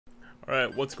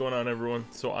Alright, what's going on, everyone?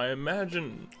 So I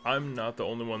imagine I'm not the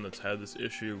only one that's had this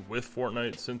issue with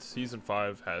Fortnite since Season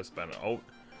 5 has been out.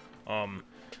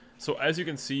 So as you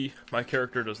can see, my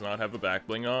character does not have a back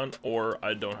bling on, or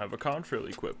I don't have a contrail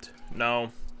equipped.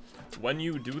 Now, when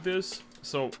you do this,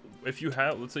 so if you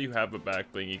have, let's say you have a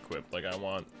back bling equipped, like I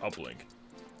want a blink.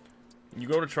 You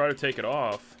go to try to take it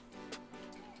off,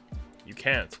 you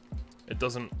can't. It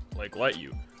doesn't, like, let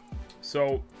you.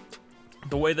 So,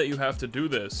 the way that you have to do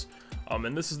this,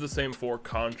 and this is the same for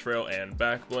contrail and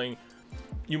back bling,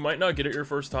 you might not get it your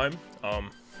first time.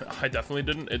 I definitely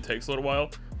didn't. It takes a little while.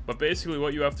 But basically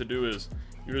what you have to do is,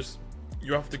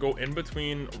 you have to go in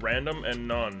between random and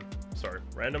none. Sorry,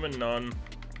 random and none.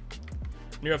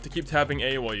 And you have to keep tapping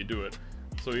A while you do it.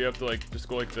 So you have to, like, just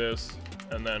go like this,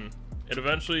 and then it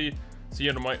eventually, see,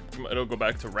 it'll go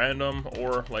back to random,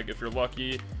 or, like, if you're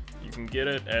lucky, you can get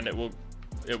it, and it will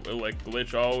like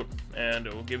glitch out, and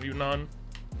it will give you none.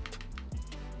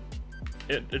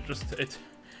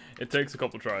 It takes a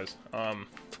couple tries.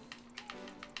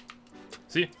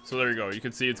 See, so there you go. You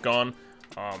can see it's gone.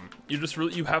 You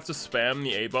have to spam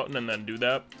the A button and then do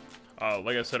that.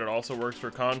 Like I said, it also works for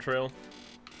contrail,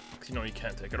 because you know you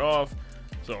can't take it off.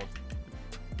 So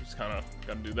just kind of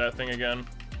gotta do that thing again.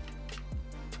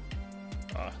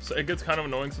 So it gets kind of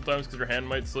annoying sometimes because your hand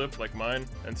might slip, like mine.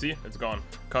 And see, it's gone.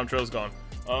 Contrail's gone.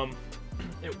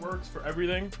 It works for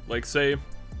everything. Like, say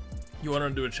you want to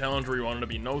do a challenge where you want it to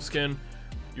be no skin,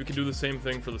 you can do the same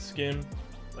thing for the skin.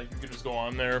 Like, you could just go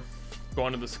on there, go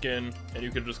onto the skin, and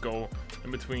you could just go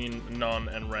in between none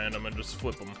and random and just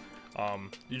flip them.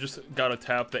 You just gotta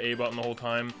tap the A button the whole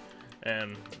time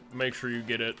and make sure you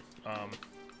get it.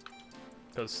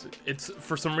 Because it's,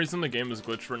 for some reason, the game is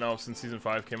glitched right now since Season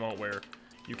 5 came out, where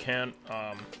you can't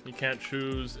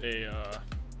choose a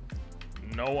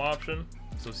no option.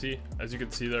 So see, as you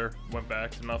can see there, went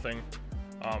back to nothing.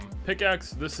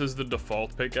 Pickaxe, this is the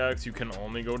default pickaxe. You can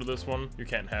only go to this one. You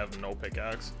can't have no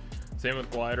pickaxe. Same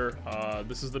with glider.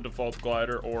 This is the default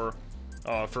glider, or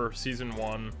for Season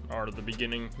 1, or the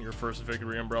beginning, your first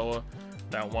victory umbrella,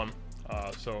 that one.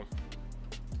 So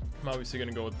I'm obviously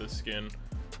gonna go with this skin.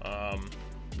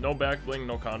 No back bling,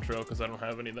 no contrail, because I don't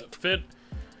have any that fit.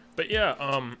 But yeah,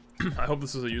 I hope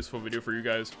this is a useful video for you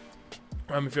guys.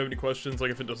 If you have any questions, like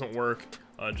if it doesn't work,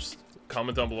 just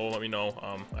comment down below, let me know.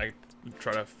 I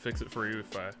try to fix it for you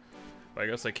if I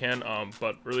guess I can.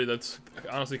 But really, that's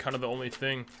honestly kind of the only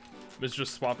thing, is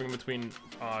just swapping between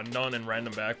none and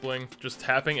random back bling. Just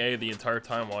tapping A the entire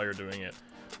time while you're doing it.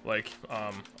 Like,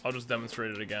 I'll just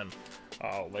demonstrate it again,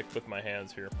 like with my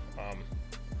hands here.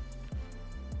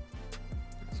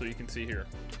 So you can see here.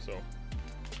 So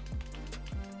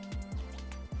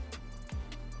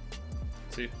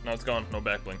see, now it's gone, no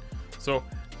back bling. So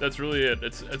that's really it.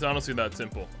 It's honestly that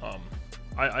simple.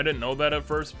 I didn't know that at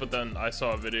first, but then I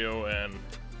saw a video, and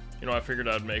you know, I figured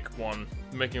I'd make one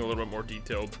making a little bit more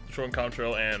detailed, showing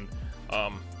contrail and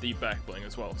the back bling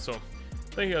as well. So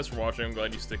thank you guys for watching. I'm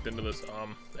glad you sticked into this.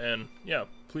 And yeah,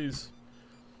 please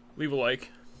leave a like.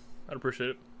 I'd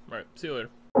appreciate it. All right, see you later.